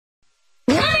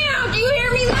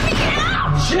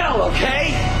chill,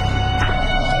 okay?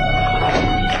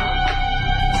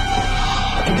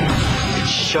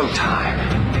 It's showtime.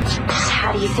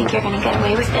 How do you think you're gonna get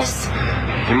away with this?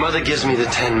 Your mother gives me the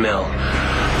 10 mil.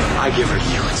 I give her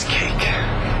you. It's cake.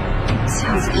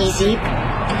 Sounds easy,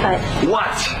 but...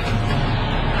 What?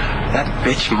 That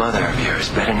bitch mother of yours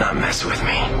better not mess with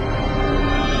me.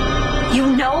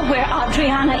 You know where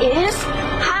Adriana is?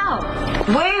 How?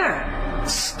 Where?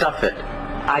 Stuff it.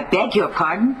 I beg your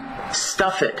pardon?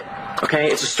 Stuff it. Okay?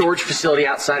 It's a storage facility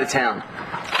outside of town.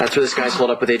 That's where this guy's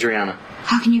holed up with Adriana.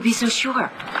 How can you be so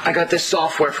sure? I got this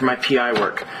software for my PI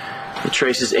work. It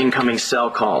traces incoming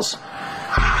cell calls.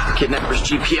 The kidnapper's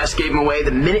GPS gave him away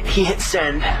the minute he hit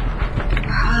send.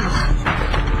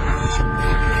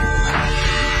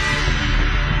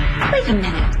 Wait a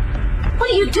minute. What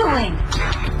are you doing?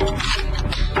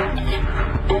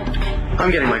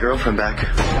 I'm getting my girlfriend back.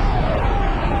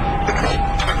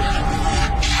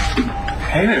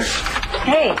 Hey there.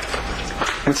 Hey,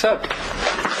 What's up?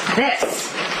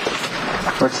 this.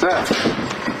 What's that?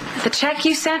 The check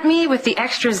you sent me with the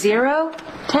extra zero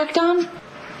tacked on?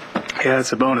 Yeah,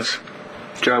 it's a bonus.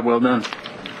 Job well done.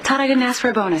 Todd, I didn't ask for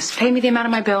a bonus. Pay me the amount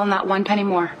of my bill, not 1 penny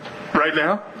more. Right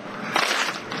now?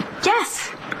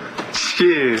 Yes.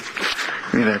 Shit.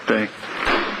 Give me that thing.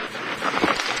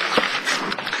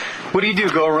 What do?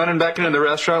 Go running back into the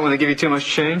restaurant when they give you too much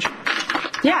change?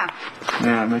 Yeah.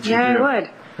 Yeah, I bet you do. Yeah, I would.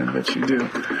 I bet you do.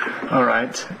 All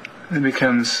right. It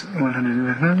becomes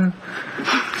 100.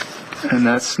 And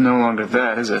that's no longer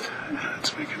that, is it?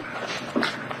 Let's make it.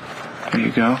 There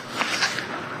you go.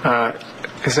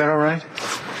 Is that all right?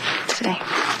 Today.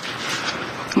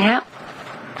 Yeah.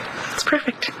 It's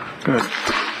perfect. Good.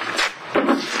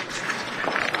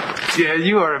 Yeah,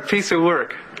 you are a piece of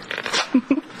work.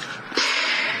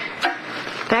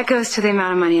 That goes to the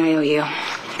amount of money I owe you.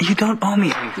 You don't owe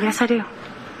me anything. Yes, I do.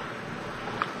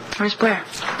 Where's Blair?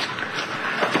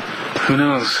 Who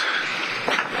knows?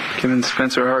 Giving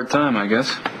Spencer a hard time, I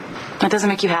guess. That doesn't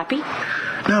make you happy?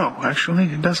 No, actually,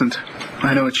 it doesn't.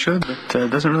 I know it should, but it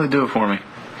doesn't really do it for me.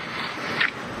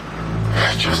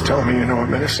 Just tell me you know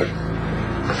I'm innocent.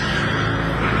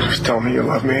 Just tell me you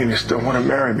love me and you still want to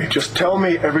marry me. Just tell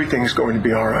me everything's going to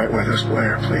be all right with us,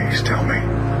 Blair. Please, tell me.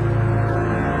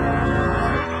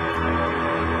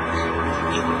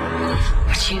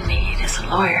 What you need is a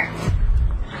lawyer.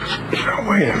 Now,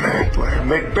 wait a minute, Blair.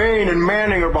 McBain and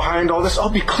Manning are behind all this. I'll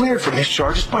be cleared from these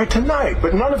charges by tonight,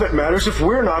 but none of it matters if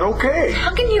we're not okay.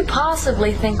 How can you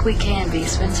possibly think we can be,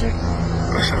 Spencer?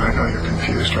 Listen, I know you're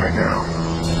confused right now.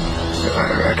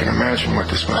 I can imagine what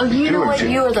this must be doing you know what? to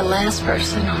You are the last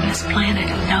person on this planet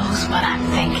who knows what I'm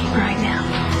thinking right now.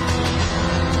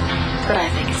 But I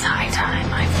think it's high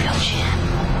time I filled you in.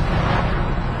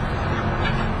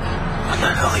 What the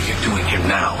hell are you doing here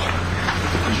now?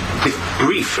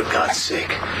 Breathe, for God's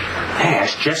sake. Hey,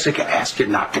 as Jessica asked you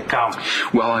not to come.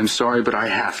 Well, I'm sorry, but I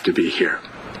have to be here.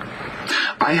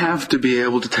 I have to be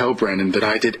able to tell Brennan that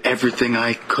I did everything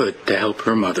I could to help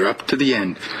her mother up to the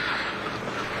end.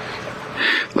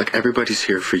 Like, everybody's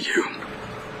here for you.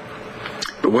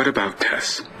 But what about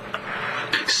Tess?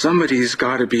 Somebody's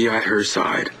got to be at her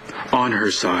side, on her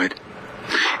side.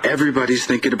 Everybody's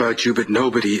thinking about you, but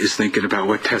nobody is thinking about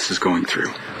what Tess is going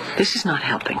through. This is not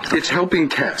helping. It's helping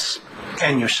Tess.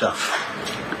 And yourself.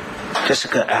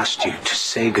 Jessica asked you to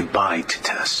say goodbye to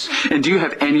Tess. And do you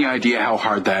have any idea how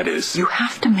hard that is? You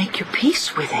have to make your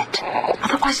peace with it.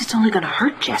 Otherwise, it's only going to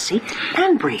hurt Jesse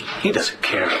and Bree. He doesn't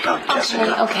care about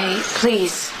Jessica. Okay,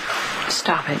 please.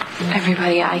 Stop it.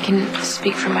 Everybody, I can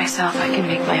speak for myself. I can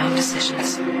make my own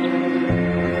decisions.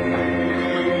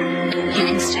 You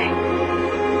can stay.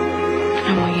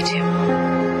 I want you to.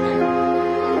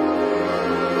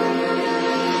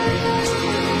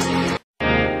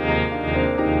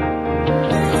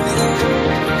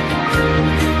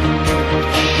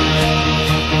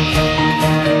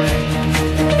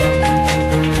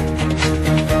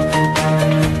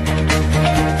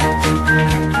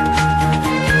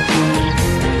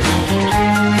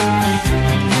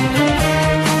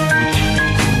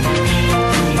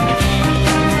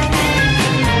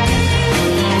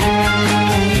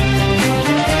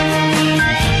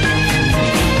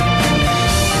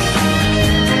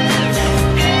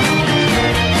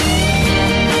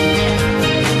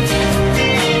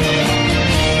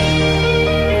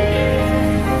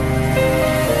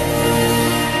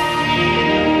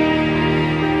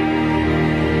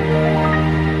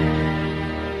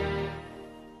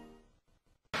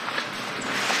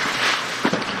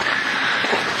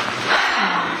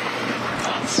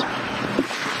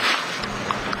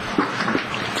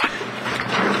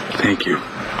 Thank you.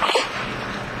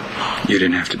 You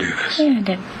didn't have to do this. Yeah, I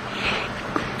did.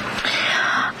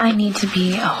 I need to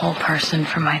be a whole person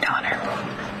for my daughter.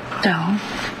 So,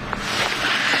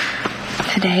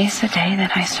 today is the day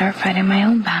that I start fighting my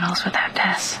own battles without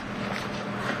Tess.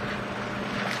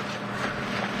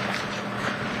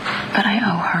 But I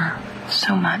owe her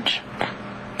so much.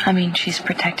 I mean, she's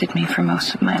protected me for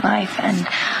most of my life, and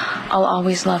I'll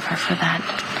always love her for that.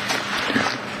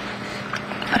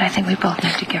 But I think we both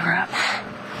need to give her up.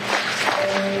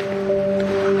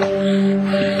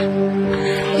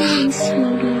 Hey,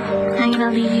 sweetie. I'm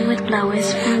gonna leave you with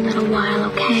Lois for a little while,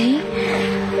 okay?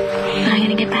 But I'm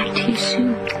gonna get back to you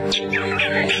soon.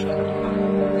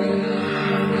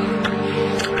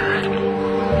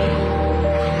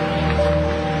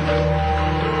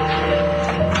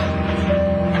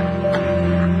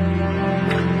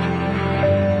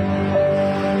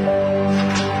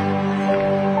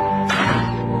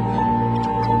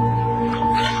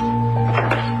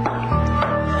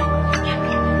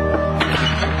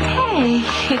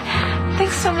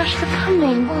 Thanks so much for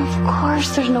coming. Well, of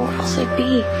course, there's nowhere else I'd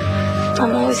be.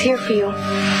 I'm always here for you.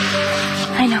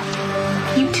 I know.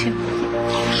 You too.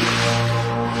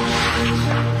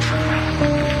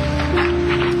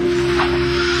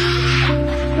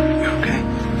 You okay?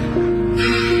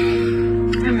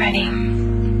 I'm ready.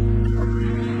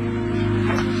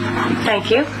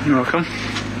 Thank you. You're welcome. I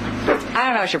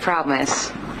don't know what your problem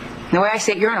is. The way I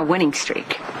see it, you're on a winning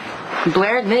streak.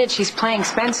 Blair admitted she's playing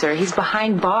Spencer. He's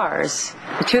behind bars.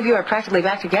 The two of you are practically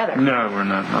back together. No, we're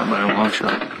not by a long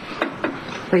shot.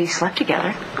 Well, you slept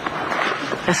together.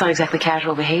 That's not exactly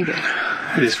casual behavior.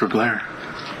 It is for Blair.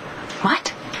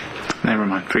 What? Never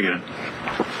mind, forget it.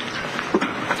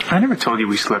 I never told you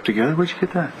we slept together. Where'd you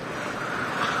get that?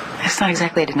 That's not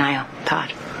exactly a denial,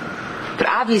 Todd. But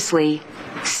obviously,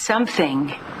 something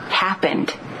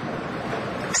happened.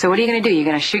 So what are you going to do? You're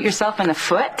going to shoot yourself in the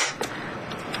foot?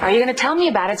 Or are you going to tell me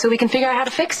about it so we can figure out how to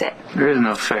fix it? There is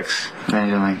no fix,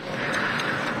 Angeline.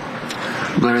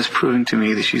 Blair is proving to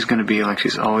me that she's going to be like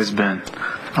she's always been,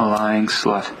 a lying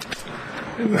slut.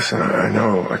 Listen, I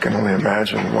know. I can only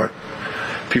imagine what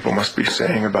people must be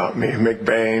saying about me.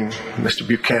 McBain, Mr.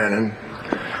 Buchanan,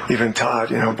 even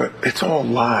Todd, but it's all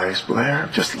lies, Blair.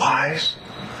 Just lies.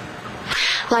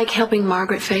 Like helping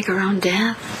Margaret fake her own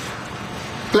death?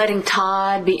 Letting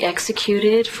Todd be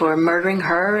executed for murdering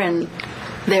her and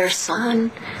their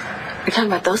son? You're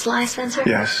talking about those lies, Spencer?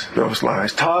 Yes, those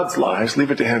lies. Todd's lies. Leave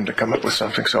it to him to come up with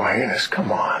something so heinous.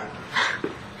 Come on.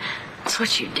 That's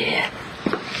what you did.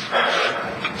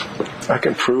 I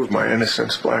can prove my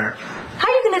innocence, Blair. How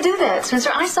are you going to do that, Spencer?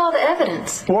 I saw the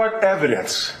evidence. What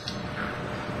evidence?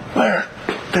 Blair,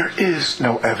 there is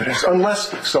no evidence unless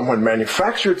someone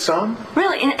manufactured some.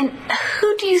 Really? And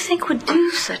who do you think would do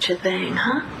such a thing,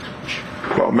 huh?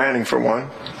 Well, Manning, for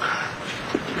one.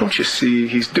 Don't you see?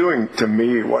 He's doing to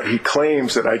me what he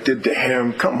claims that I did to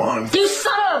him. Come on. You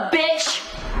son of a bitch!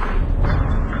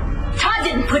 Todd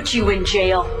didn't put you in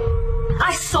jail.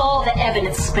 I saw the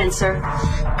evidence, Spencer.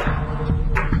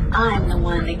 I'm the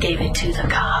one that gave it to the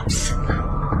cops. What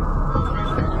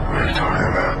are you talking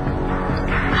about?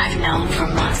 I've known for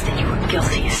months that you were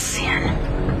guilty of sin.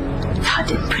 Todd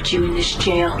didn't put you in this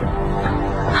jail.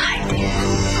 I did.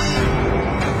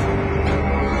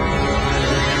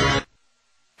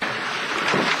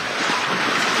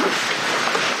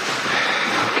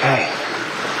 Okay.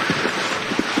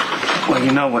 Well,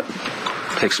 you know what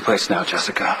takes place now,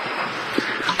 Jessica.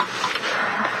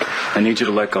 I need you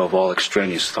to let go of all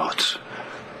extraneous thoughts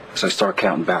as I start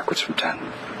counting backwards from 10.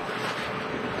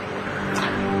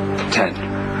 10.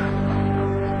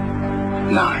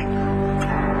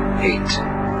 9. 8.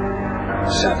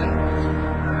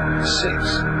 7.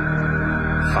 6.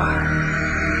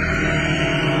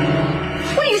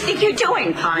 5. What do you think you're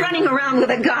doing? Running around with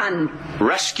a gun.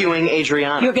 Rescuing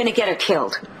Adriana. You're going to get her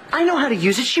killed. I know how to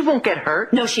use it. She won't get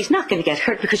hurt. No, she's not going to get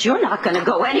hurt because you're not going to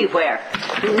go anywhere.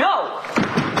 No!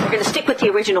 We're going to stick with the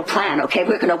original plan, okay?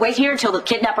 We're going to wait here until the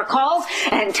kidnapper calls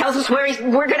and tells us where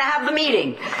we're going to have the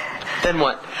meeting. Then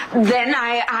what? Then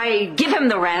I give him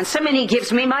the ransom and he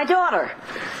gives me my daughter.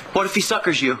 What if he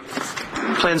suckers you?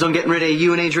 Plans on getting rid of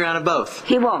you and Adriana both.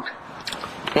 He won't.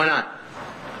 Why not?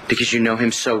 Because you know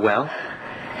him so well?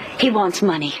 He wants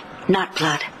money, not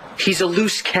blood. He's a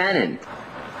loose cannon.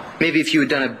 Maybe if you had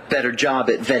done a better job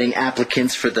at vetting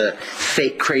applicants for the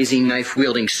fake, crazy,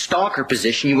 knife-wielding stalker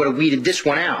position, you would have weeded this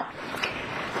one out.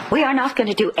 We are not going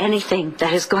to do anything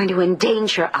that is going to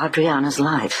endanger Adriana's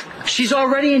life. She's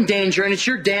already in danger, and it's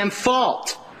your damn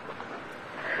fault.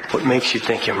 What makes you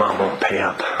think your mom won't pay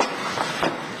up?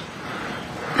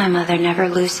 My mother never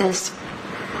loses.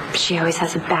 She always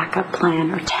has a backup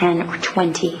plan, or 10 or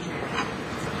 20.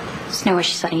 There's no way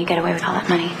she's letting you get away with all that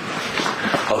money.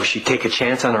 Oh, she'd take a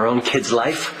chance on her own kid's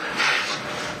life?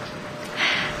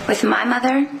 With my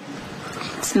mother,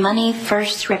 it's money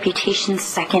first, reputation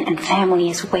second, and family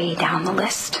is way down the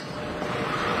list.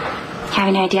 Have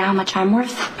any idea how much I'm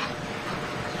worth?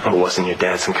 Oh, wasn't your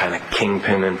dad some kind of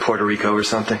kingpin in Puerto Rico or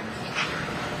something?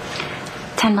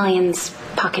 10 million's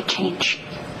pocket change.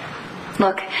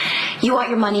 Look, you want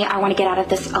your money, I want to get out of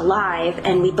this alive,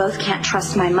 and we both can't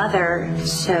trust my mother,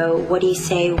 so what do you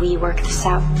say we work this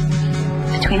out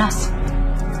between us?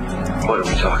 What are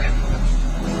we talking?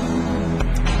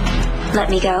 Let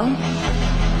me go,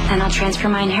 and I'll transfer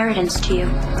my inheritance to you.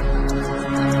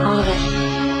 All of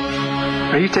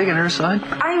it. Are you taking her side?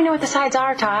 I don't even know what the sides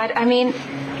are, Todd. I mean,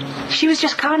 she was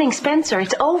just conning Spencer.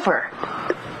 It's over.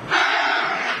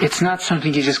 It's not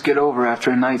something you just get over after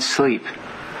a night's sleep.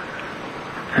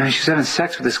 I mean, she's having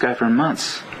sex with this guy for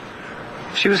months.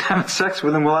 She was having sex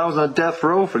with him while I was on death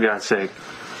row, for God's sake.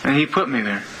 And he put me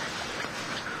there.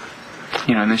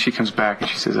 You know, and then she comes back and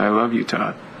she says, I love you,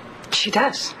 Todd. She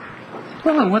does.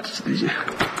 Well, then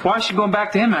why is she going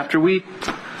back to him after we...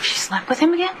 She slept with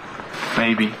him again?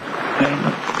 Maybe.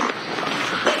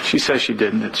 She says she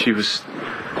didn't, that she was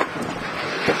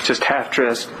just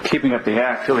half-dressed, keeping up the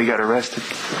act till he got arrested.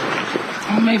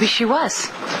 Well, maybe she was.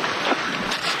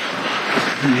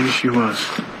 Maybe she was.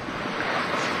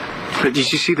 But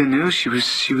did you see the news? She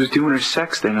was doing her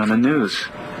sex thing on the news.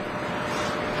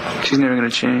 She's never going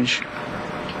to change.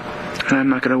 And I'm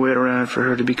not going to wait around for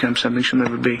her to become something she'll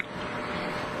never be.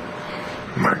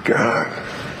 My God.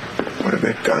 What have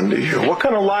they done to you? What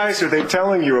kind of lies are they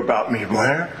telling you about me,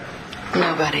 Blair?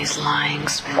 Nobody's lying,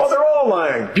 Spencer. Oh, they're all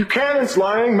lying. Buchanan's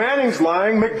lying, Manning's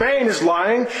lying, McBain is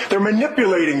lying. They're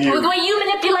manipulating you. Well, the way you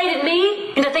manipulated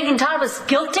me into thinking Todd was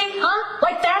guilty, huh?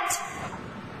 Like that?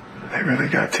 They really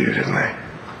got to you, didn't they?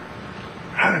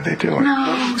 How did they do it?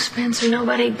 No, Spencer,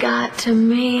 nobody got to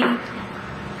me.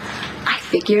 I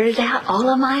figured it out all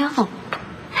on my own.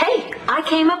 Hey, I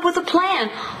came up with a plan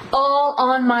all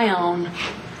on my own.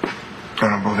 I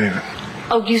don't believe it.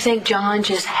 Oh, you think John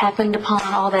just happened upon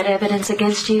all that evidence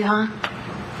against you, huh?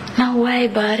 No way,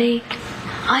 buddy.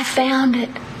 I found it.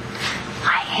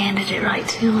 I handed it right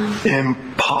to him.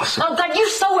 Impossible. Oh, God, you're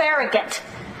so arrogant.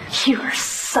 You are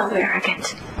so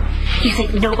arrogant. You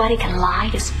think nobody can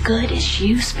lie as good as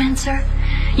you, Spencer?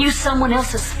 Use someone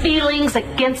else's feelings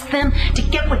against them to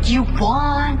get what you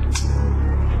want?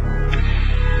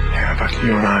 Yeah, but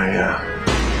you and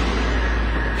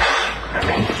I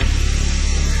mean,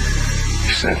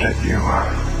 you said that you,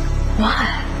 What?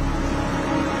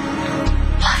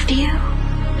 Loved you?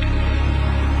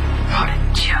 What a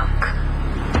joke.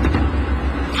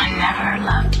 I never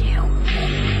loved you.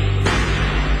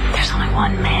 There's only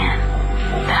one man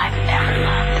that I've ever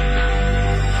loved.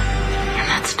 And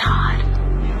that's Todd.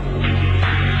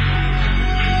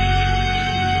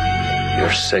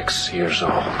 You're 6 years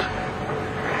old.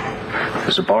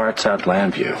 There's a bar outside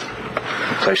Landview,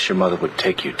 a place your mother would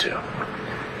take you to.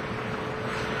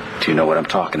 Do you know what I'm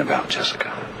talking about,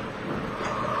 Jessica?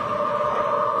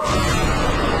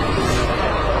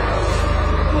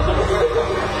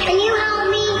 Can you help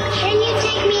me? Can you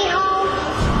take me home?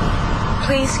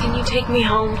 Please, can you take me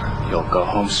home? You'll go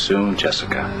home soon,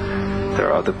 Jessica. There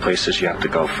are other places you have to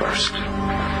go first.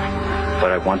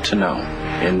 But I want to know,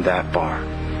 in that bar,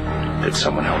 did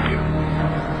someone help you?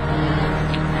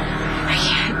 I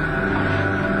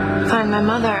can't find my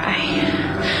mother.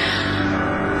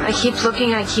 I keep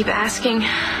looking, I keep asking.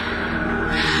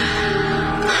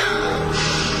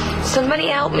 Somebody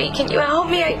help me. Can you help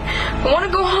me? I want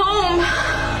to go home.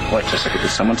 What, Jessica, did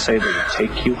someone say they would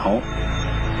take you home?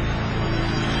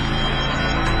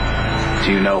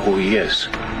 Do you know who he is?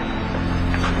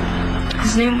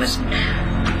 His name was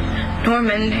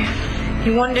Norman.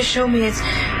 He wanted to show me his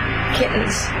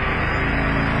kittens.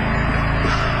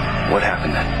 What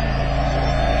happened then?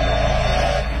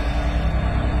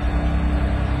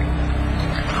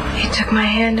 He took my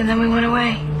hand and then we went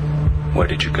away. Where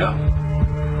did you go?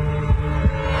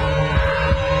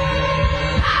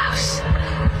 House.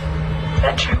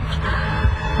 Bedroom.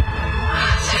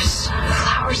 There's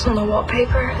flowers on the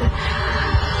wallpaper.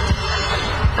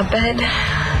 A bed.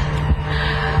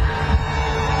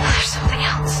 There's something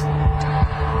else.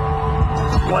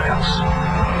 What else?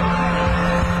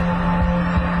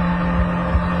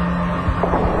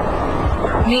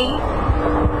 Me?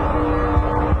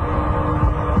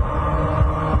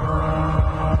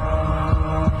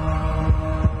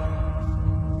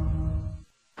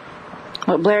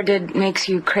 What Blair did makes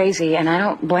you crazy, and I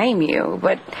don't blame you,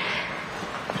 but...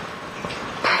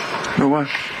 But what?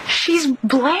 She's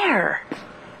Blair.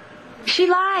 She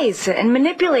lies and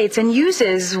manipulates and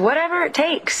uses whatever it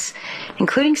takes,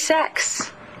 including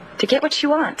sex, to get what she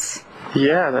wants.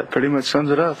 Yeah, that pretty much sums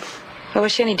it up. Well,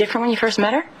 was she any different when you first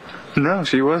met her? No,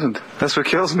 she wasn't. That's what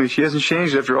kills me. She hasn't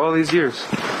changed after all these years.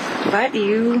 But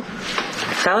you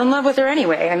fell in love with her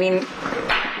anyway. I mean,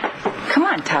 come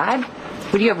on, Todd.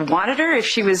 Would you have wanted her if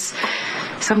she was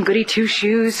some goody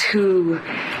two-shoes who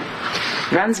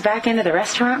runs back into the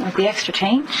restaurant with the extra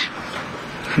change?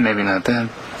 Maybe not then.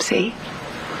 See?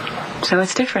 So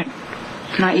it's different.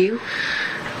 Not you,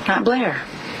 not Blair.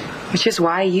 Which is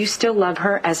why you still love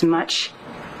her as much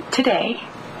today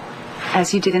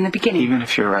as you did in the beginning. Even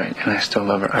if you're right and I still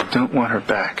love her, I don't want her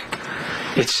back.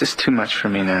 It's just too much for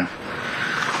me now.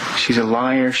 She's a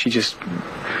liar. She just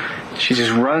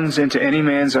runs into any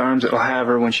man's arms that'll have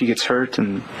her when she gets hurt,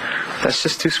 and that's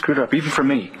just too screwed up, even for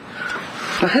me.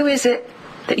 Well, who is it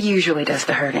that usually does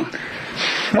the hurting?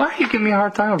 Why are you giving me a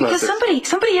hard time about this? Because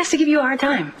somebody has to give you a hard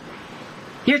time.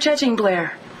 You're judging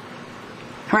Blair,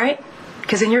 right?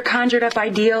 Because in your conjured up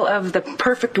ideal of the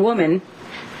perfect woman,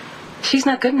 she's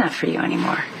not good enough for you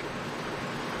anymore.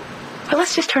 But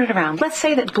let's just turn it around. Let's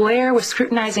say that Blair was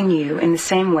scrutinizing you in the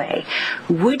same way.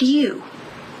 Would you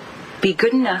be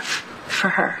good enough for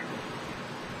her?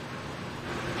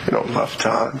 You don't love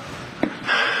Todd.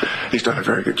 He's done a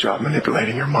very good job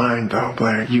manipulating your mind, though,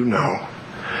 Blair. You know,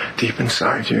 deep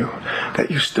inside you, that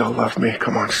you still love me.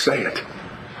 Come on, say it.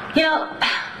 You know,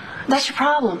 that's your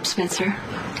problem, Spencer.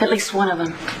 At least one of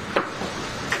them.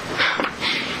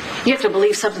 You have to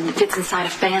believe something that fits inside a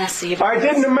fantasy. I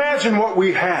didn't imagine what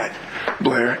we had,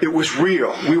 Blair. It was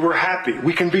real. We were happy.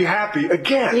 We can be happy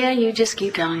again. Yeah, you just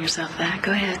keep telling yourself that.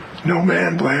 Go ahead. No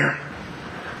man, Blair,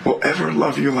 will ever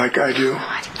love you like I do.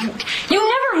 You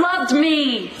never loved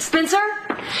me, Spencer.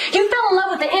 You fell in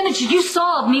love with the image you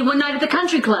saw of me one night at the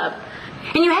country club.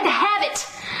 And you had to have it.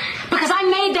 Because I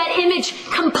made that image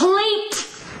complete.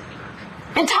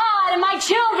 And Todd and my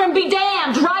children be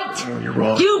damned, right? Oh, you're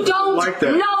wrong. You don't like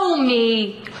that. know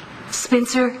me.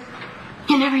 Spencer,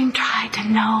 you never even tried to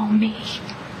know me.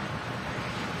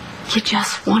 You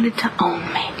just wanted to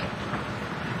own me.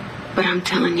 But I'm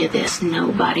telling you this,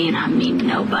 nobody, and I mean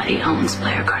nobody, owns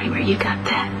Blair Kramer. You got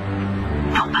that?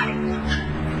 Nobody.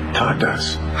 Todd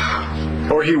does.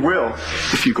 Or he will,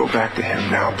 if you go back to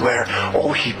him now, Blair.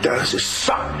 All he does is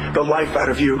suck the life out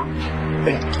of you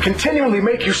and continually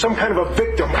make you some kind of a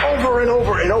victim over and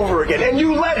over and over again. And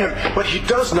you let him, but he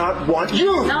does not want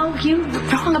you. No, you're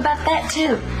wrong about that,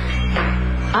 too.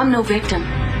 I'm no victim.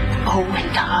 Oh,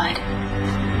 and Todd,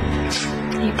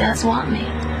 he does want me.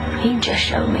 He just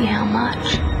showed me how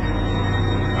much.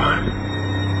 What?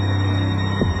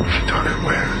 Talking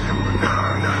where?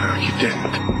 No, you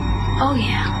didn't. Oh,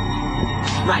 yeah.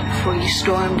 Right before you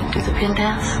stormed into the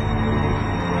penthouse,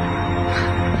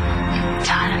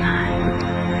 Todd and I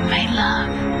made love.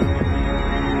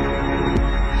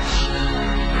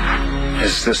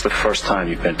 Is this the first time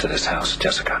you've been to this house,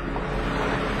 Jessica?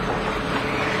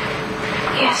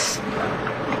 Yes.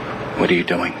 What are you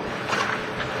doing?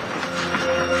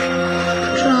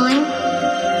 Drawing.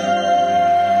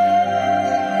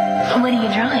 What are you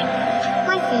drawing?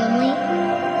 My family.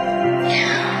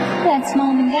 That's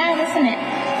Mom and Dad, isn't it?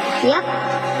 Yep.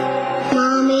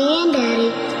 Mommy and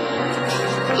Daddy.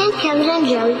 And Kevin and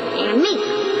Joey and me.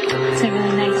 It's a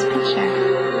really nice picture.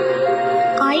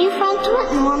 Are you friends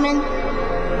with Norman?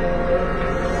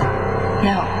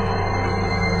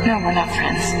 No, we're not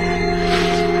friends.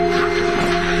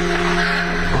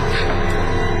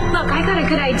 Look, I got a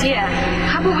good idea.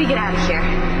 How about we get out of here?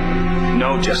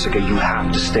 No, Jessica, you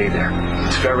have to stay there.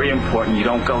 It's very important. You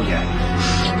don't go yet.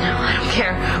 No, I don't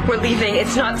care. We're leaving.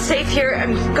 It's not safe here.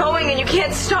 I'm going and you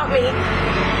can't stop me.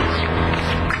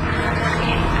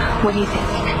 What do you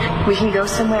think? We can go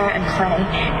somewhere and play.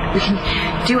 We can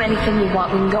do anything we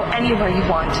want. We can go anywhere you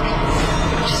want.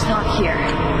 Just not here.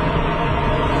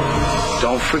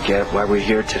 Don't forget why we're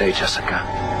here today, Jessica.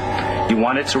 You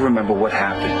wanted to remember what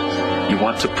happened. You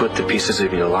want to put the pieces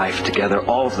of your life together,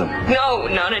 all of them. No,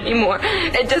 not anymore.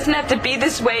 It doesn't have to be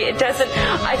this way. It doesn't.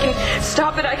 I can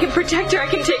stop it. I can protect her. I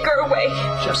can take her away.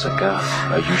 Jessica,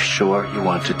 are you sure you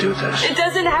want to do this? It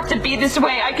doesn't have to be this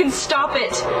way. I can stop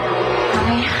it.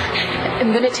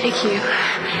 I'm gonna take you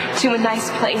to a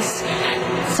nice place.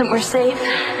 Somewhere safe.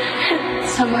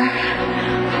 Somewhere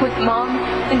with Mom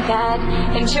and Dad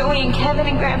and Joey and Kevin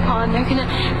and Grandpa, and they're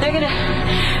gonna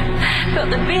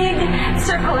build a big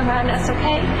circle around us,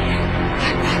 okay?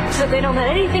 So they don't let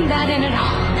anything bad in at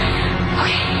all.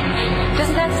 Okay.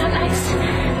 Doesn't that sound nice?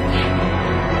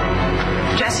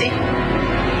 Jessie,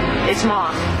 it's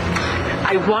Mom.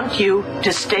 I want you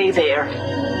to stay there.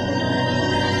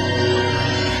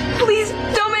 Please,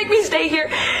 don't make me stay here.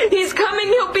 He's coming.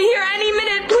 He'll be here any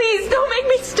minute. Please, don't make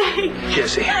me stay.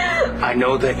 Jesse, I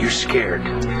know that you're scared,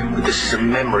 but this is a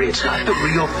memory. It's not the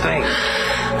real thing.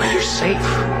 And you're safe.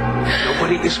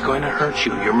 Nobody is going to hurt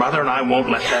you. Your mother and I won't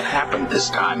let that happen this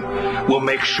time. We'll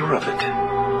make sure of it.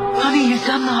 Honey, you've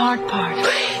done the hard part.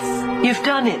 Please. You've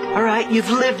done it, all right?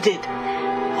 You've lived it.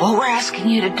 All we're asking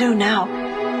you to do now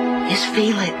is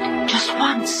feel it just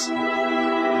once.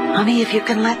 Honey, if you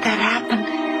can let that happen,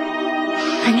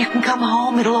 then you can come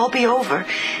home. It'll all be over.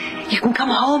 You can come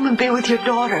home and be with your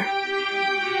daughter.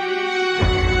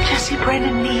 Jesse,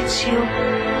 Brennan needs you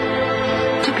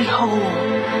to be whole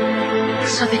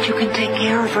so that you can take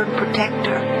care of her and protect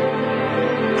her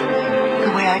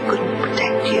the way I couldn't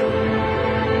protect you.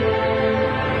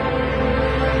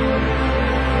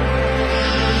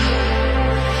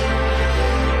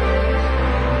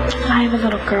 I have a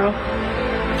little girl.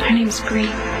 Her name's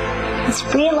Bree. Is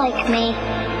Bree like me?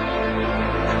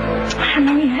 I don't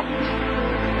know yet.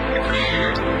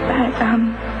 But,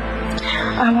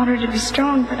 I want her to be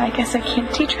strong, but I guess I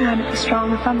can't teach her how to be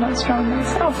strong if I'm not strong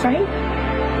myself, right?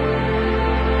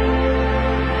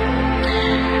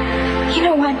 You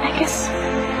know what? I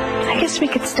guess we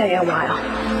could stay a while.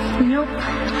 You know?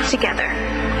 Together.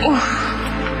 Ooh.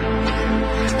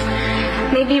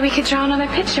 Maybe we could draw another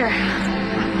picture.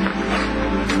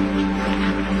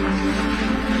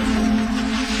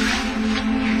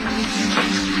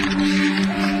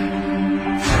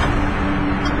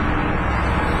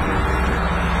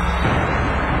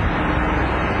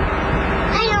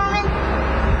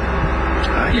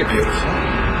 You're beautiful.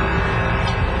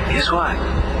 Guess what?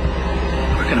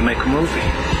 We're gonna make a movie.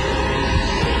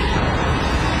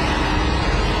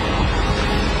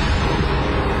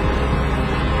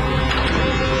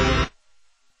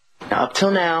 Now, up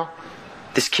till now,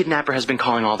 this kidnapper has been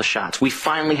calling all the shots. We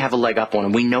finally have a leg up on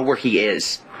him. We know where he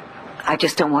is. I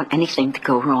just don't want anything to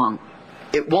go wrong.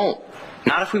 It won't.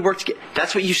 Not if we work together.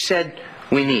 That's what you said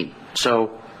we need.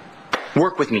 So,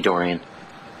 work with me, Dorian.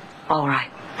 All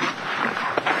right.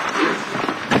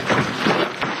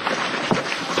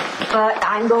 But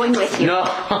I'm going with you. No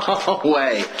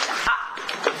way.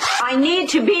 I need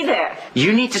to be there.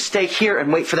 You need to stay here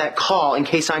and wait for that call in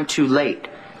case I'm too late.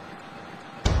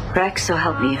 Rex, so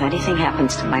help me if anything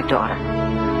happens to my daughter.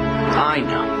 I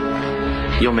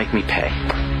know. You'll make me pay.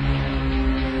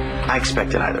 I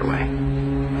expect it either way.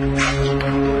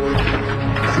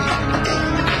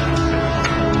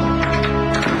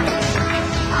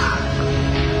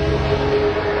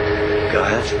 Go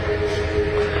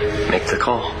ahead. Make the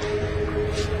call.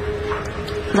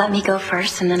 Let me go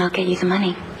first, and then I'll get you the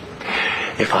money.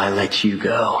 If I let you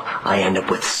go, I end up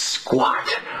with squat.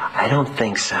 I don't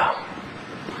think so.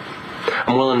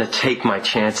 I'm willing to take my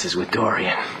chances with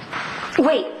Dorian.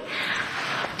 Wait.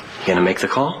 You gonna make the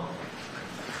call?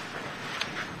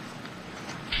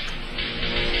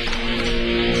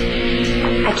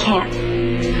 I can't.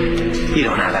 You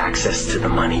don't have access to the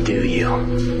money, do you?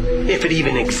 If it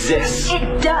even exists.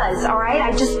 It does, all right?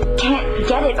 I just can't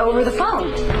get it over the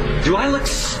phone. Do I look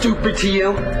stupid to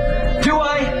you? Do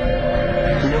I?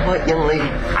 You know what, young lady?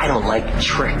 I don't like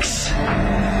tricks.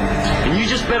 And you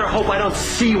just better hope I don't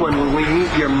see one when we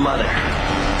meet your mother.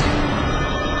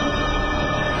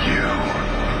 You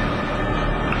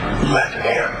let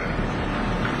him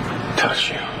touch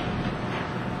you.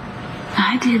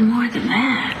 I did more than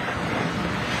that.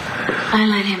 I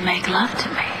let him make love to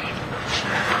me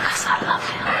because I love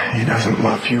him. He doesn't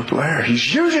love you, Blair.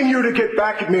 He's using you to get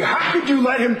back at me. How could you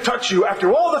let him touch you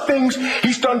after all the things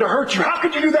he's done to hurt you? How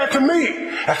could you do that to me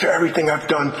after everything I've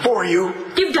done for you?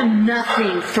 You've done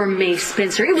nothing for me,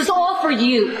 Spencer. It was all for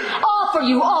you. All for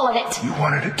you, all of it. You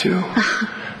wanted it too,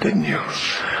 didn't you?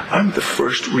 I'm the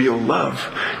first real love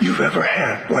you've ever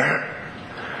had, Blair.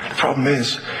 The problem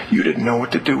is, you didn't know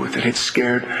what to do with it. It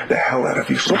scared the hell out of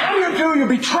you. So what do? You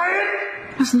betray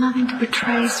it? There's nothing to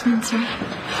betray, Spencer.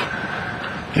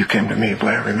 You came to me,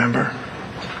 Blair, remember?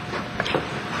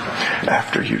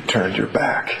 After you turned your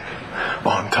back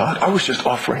on Todd, I was just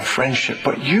offering friendship,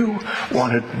 but you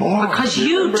wanted more. Because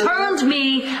you turned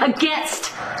me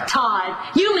against Todd.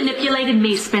 You manipulated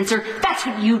me, Spencer. That's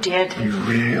what you did. You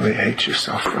really hate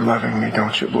yourself for loving me,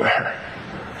 don't you, Blair?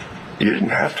 You didn't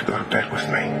have to go to bed with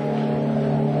me.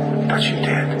 But you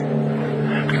did.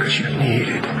 Because you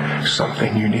needed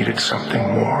something. You needed something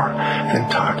more than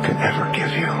Todd could ever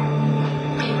give you.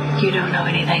 You don't know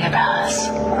anything about us.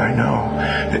 I know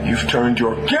that you've turned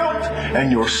your guilt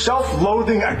and your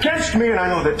self-loathing against me, and I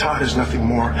know that Todd is nothing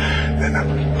more than a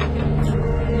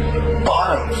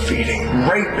bottom-feeding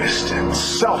rapist and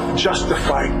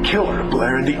self-justified killer,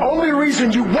 Blair. And the only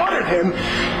reason you wanted him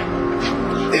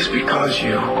is because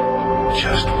you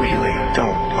just really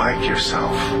don't like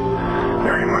yourself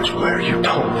very much, Blair. You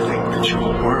don't think that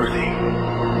you're worthy.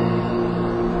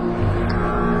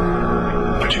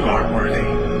 But you are worthy,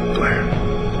 Blair.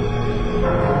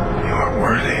 You are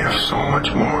worthy of so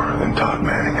much more than Todd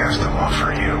Manning has to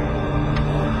offer you.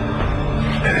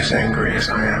 And as angry as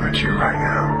I am at you right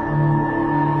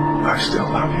now, I still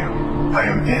love you. I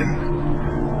am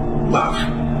in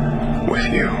love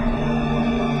with you.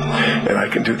 And I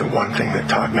can do the one thing that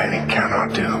Todd Manning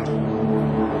cannot do.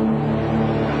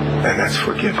 And that's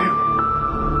forgive you.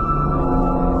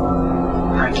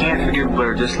 I can't forgive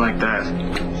Blair just like that.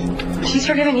 She's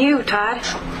forgiven you, Todd.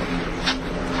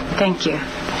 Thank you.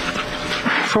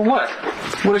 For what?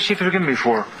 What has she forgiven me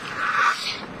for?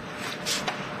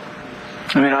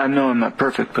 I mean, I know I'm not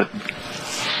perfect, but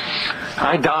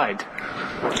I died.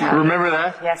 Remember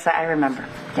that? Yes, I remember.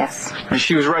 Yes. And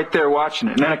she was right there watching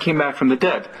it. And then I came back from the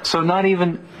dead. So not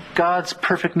even God's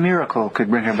perfect miracle could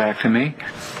bring her back to me.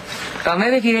 Well,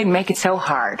 maybe if you didn't make it so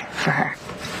hard for her.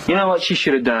 You know what she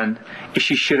should have done? Is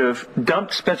she should have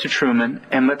dumped Spencer Truman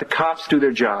and let the cops do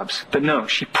their jobs. But no,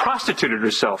 she prostituted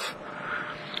herself.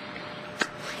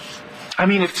 I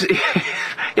mean,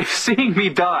 if seeing me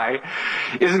die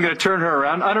isn't going to turn her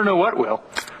around, I don't know what will.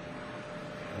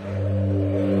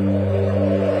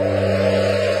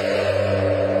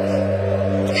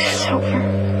 It's over.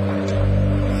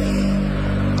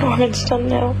 Norman's done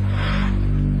now.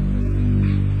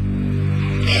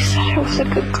 He said I was a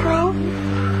good girl.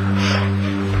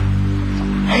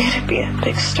 I'm gonna be a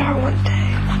big star one day.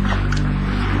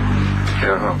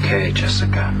 You're okay,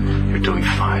 Jessica. You're doing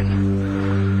fine.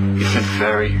 You've been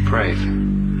very brave.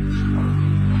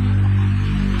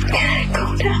 Can I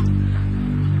go now?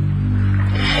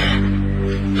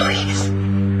 Please.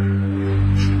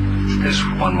 There's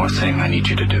one more thing I need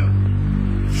you to do.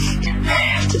 I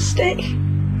have to stay.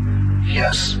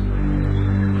 Yes.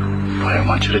 But I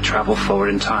want you to travel forward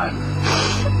in time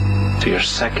to your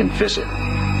second visit.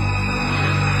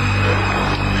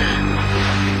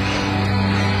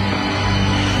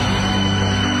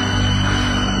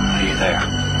 Are you there?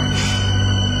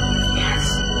 Yes.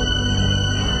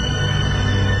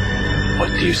 What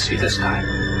do you see this time?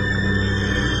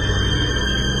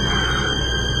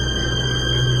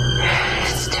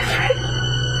 It's different.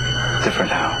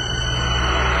 Different how?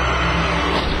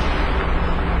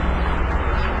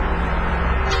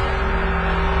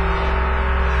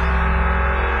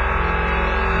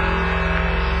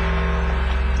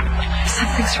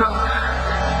 Something's wrong.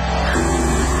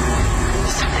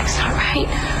 Something's not right.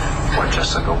 What,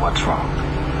 Jessica? What's wrong?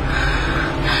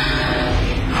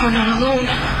 We're not alone.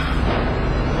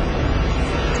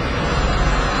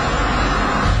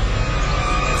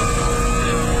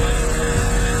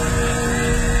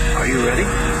 Are you ready?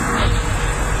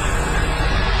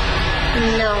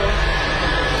 No.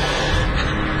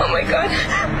 Oh my god.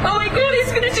 Oh my god,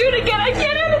 he's gonna do it again. I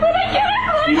can't handle it. I can't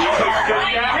handle it.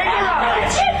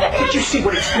 Did you see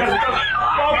what he's done?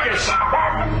 Focus!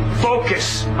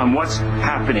 Focus on what's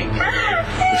happening.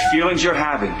 The feelings you're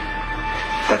having.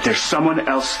 That there's someone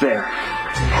else there.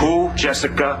 Who,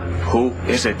 Jessica? Who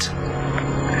is it?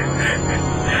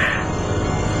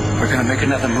 We're gonna make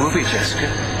another movie, Jessica.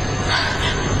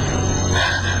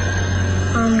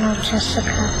 I'm not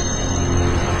Jessica.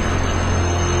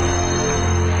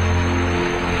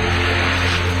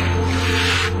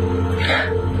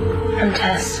 I'm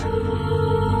Tess.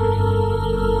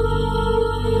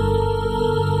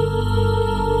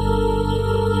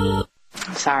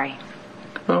 I'm sorry.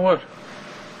 Oh, what?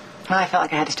 Well, I felt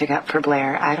like I had to stick up for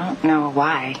Blair. I don't know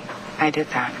why I did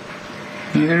that.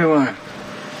 Neither do I.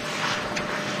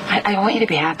 I want you to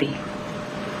be happy.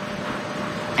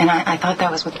 And I thought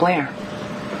that was with Blair.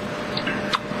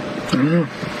 I don't know.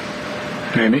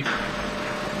 Maybe.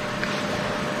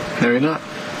 Maybe not.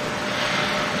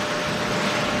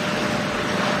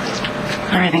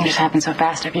 Everything just happened so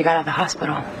fast after you got out of the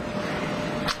hospital.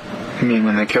 You mean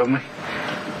when they killed me?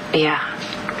 Yeah.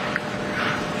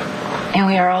 And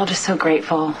we are all just so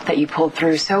grateful that you pulled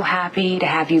through, so happy to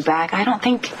have you back. I don't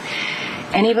think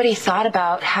anybody thought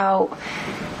about how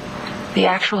the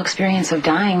actual experience of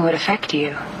dying would affect you.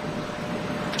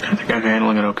 I think I'm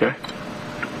handling it okay.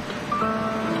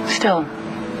 Still,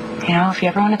 you know, if you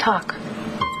ever want to talk.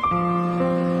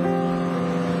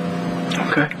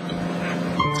 Okay.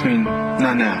 I mean,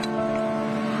 not now.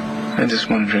 I just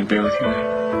want to drink beer with you.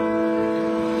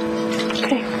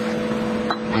 Okay.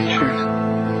 Cheers.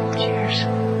 Cheers.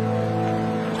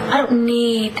 I don't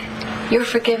need your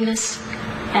forgiveness,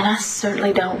 and I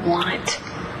certainly don't want it.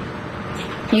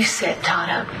 You set Todd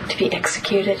up to be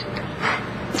executed.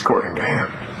 According to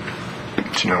him.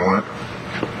 But you know what?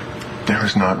 there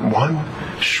is not one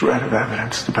shred of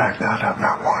evidence to back that up,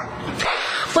 not one.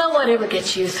 Well, whatever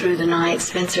gets you through the night,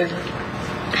 Spencer.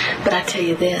 But I tell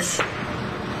you this,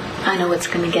 I know what's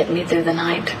going to get me through the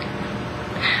night.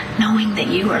 Knowing that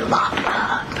you are locked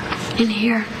up in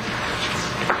here.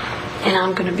 And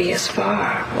I'm going to be as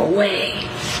far away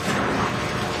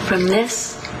from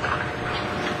this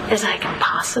as I can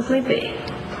possibly be.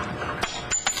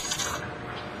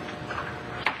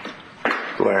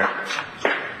 Blair.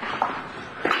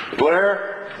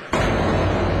 Blair?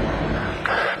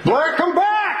 Blair, come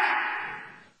back!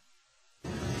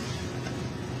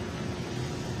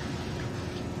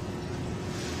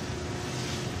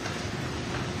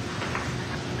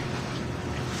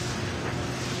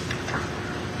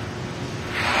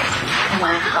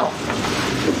 Wow.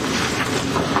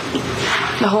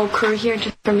 The whole crew here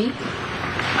just for me?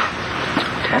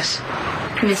 Tess?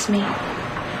 Miss me?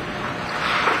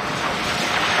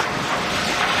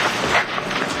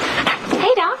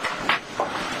 Hey, Doc.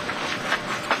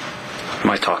 Am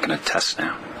I talking to Tess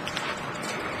now?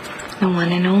 The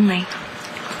one and only.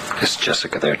 Is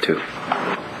Jessica there too?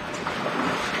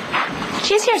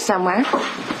 She's here somewhere.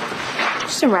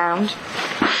 Just around.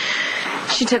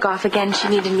 She took off again. She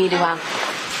needed me to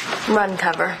run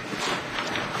cover.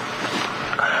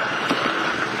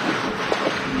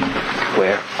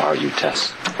 Where are you,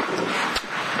 Tess?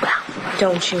 Well,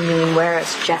 don't you mean where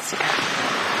is Jessica?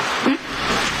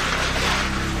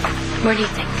 Where do you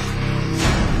think?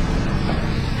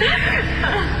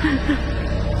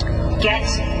 Get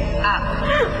up.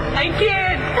 I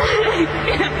can't. I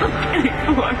can't look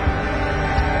anymore.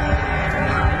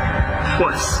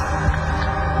 Twice.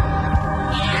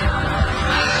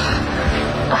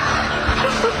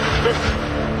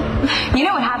 You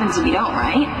know what happens if you don't,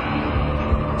 right?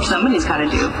 Somebody's got to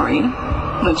do it for you,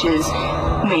 which is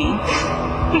me.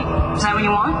 Is that what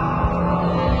you want?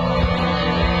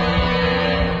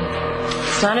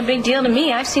 It's not a big deal to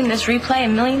me. I've seen this replay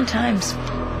 1,000,000 times.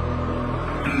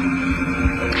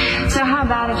 So how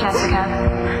about it, Jessica?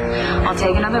 I'll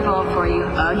take another bullet for you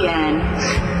again,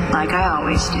 like I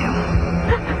always do.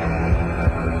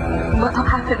 What'll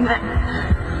happen then?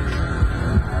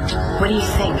 What do you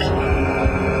think?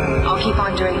 I'll keep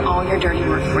on doing all your dirty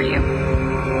work for you.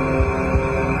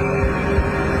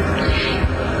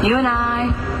 You and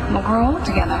I will grow old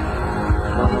together.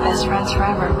 We'll be best friends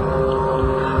forever.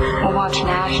 We'll watch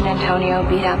Nash and Antonio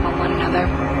beat up on one another.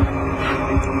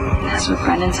 That's with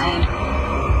Brendan's head.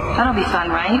 That'll be fun,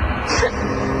 right?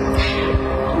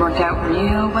 Worked out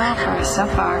real well for us so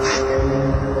far.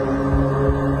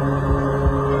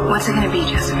 What's it gonna be,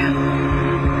 Jessica?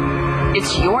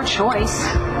 It's your choice.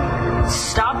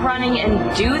 Stop running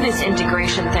and do this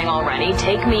integration thing already.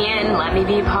 Take me in, let me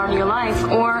be a part of your life.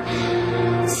 Or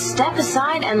step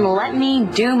aside and let me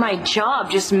do my job.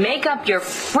 Just make up your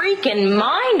freaking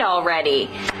mind already.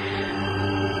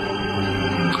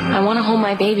 I want to hold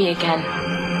my baby again.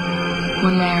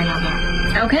 One way or another.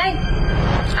 Okay,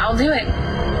 I'll do it.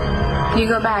 You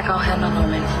go back, I'll handle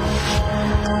Norman.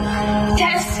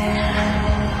 Tess!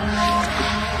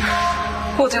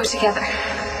 We'll do it together.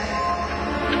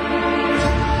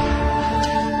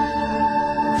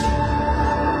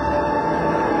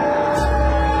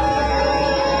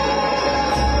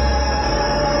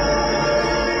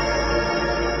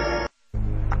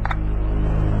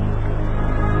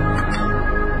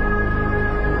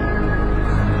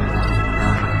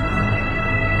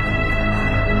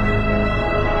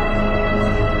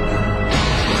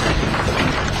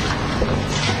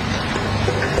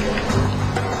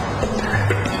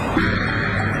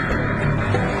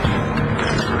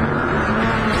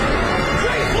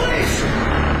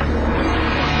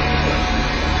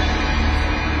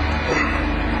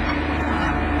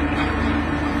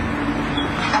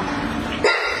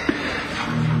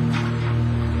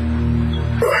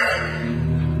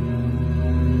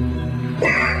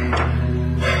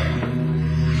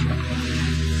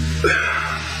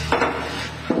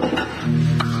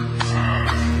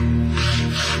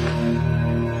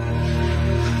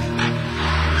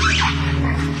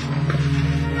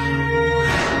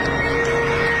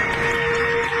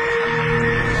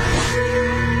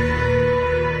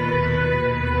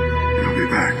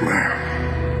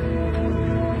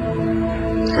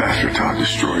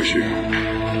 Destroys you.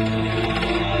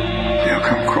 They'll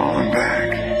come crawling back.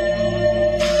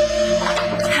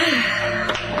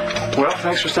 Well,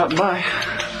 thanks for stopping by.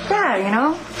 Yeah, you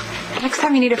know, next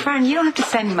time you need a friend, you don't have to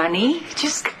send money.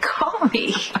 Just call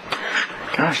me.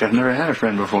 Gosh, I've never had a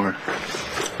friend before.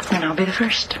 And I'll be the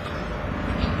first.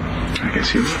 I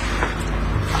guess you will.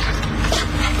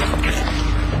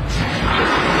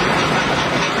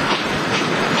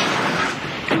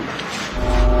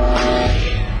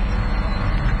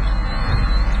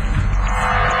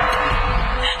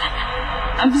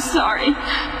 I'm sorry.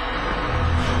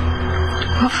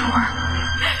 Before,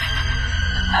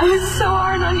 I was so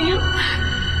hard on you.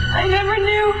 I never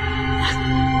knew.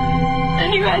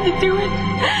 And you had to do it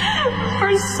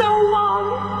for so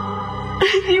long.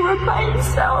 You were by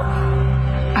yourself.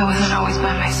 I wasn't always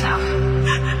by myself.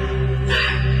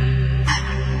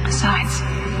 Besides,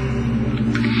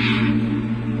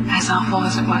 as awful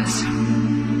as it was,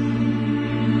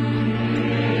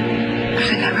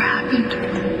 if it never happened,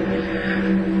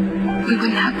 we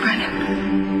wouldn't have Brennan.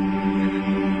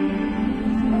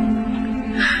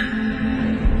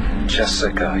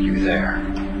 Jessica, are you there?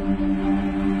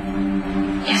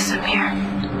 Yes, I'm here.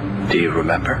 Do you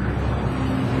remember?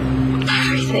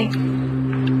 Everything.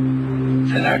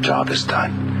 Then our job is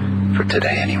done. For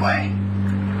today, anyway.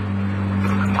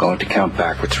 I'm going to count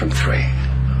backwards from 3.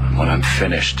 And when I'm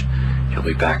finished, you'll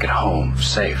be back at home,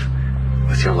 safe,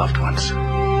 with your loved ones.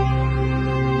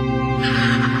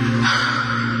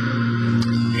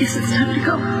 Yes, it's time to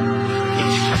go.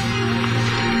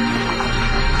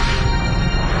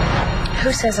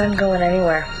 Who says I'm going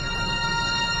anywhere?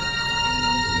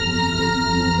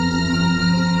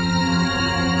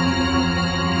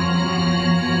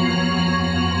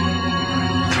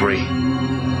 Three,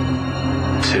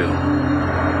 2,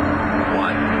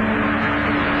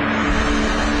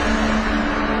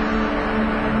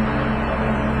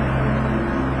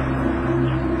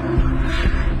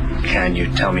 Can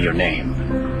you tell me your name?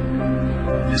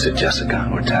 Is it Jessica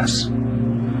or Tess?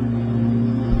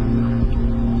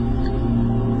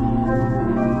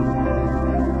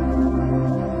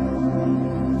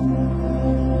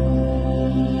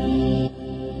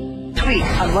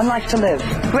 On One Life to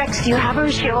Live. Rex, do you have her?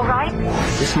 Is she all right?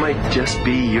 This might just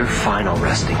be your final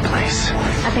resting place.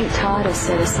 I think Todd has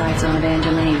set his sights on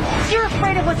Evangeline. You're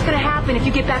afraid of what's going to happen if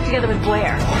you get back together with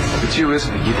Blair. But you,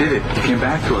 isn't it? You did it. You came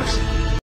back to us.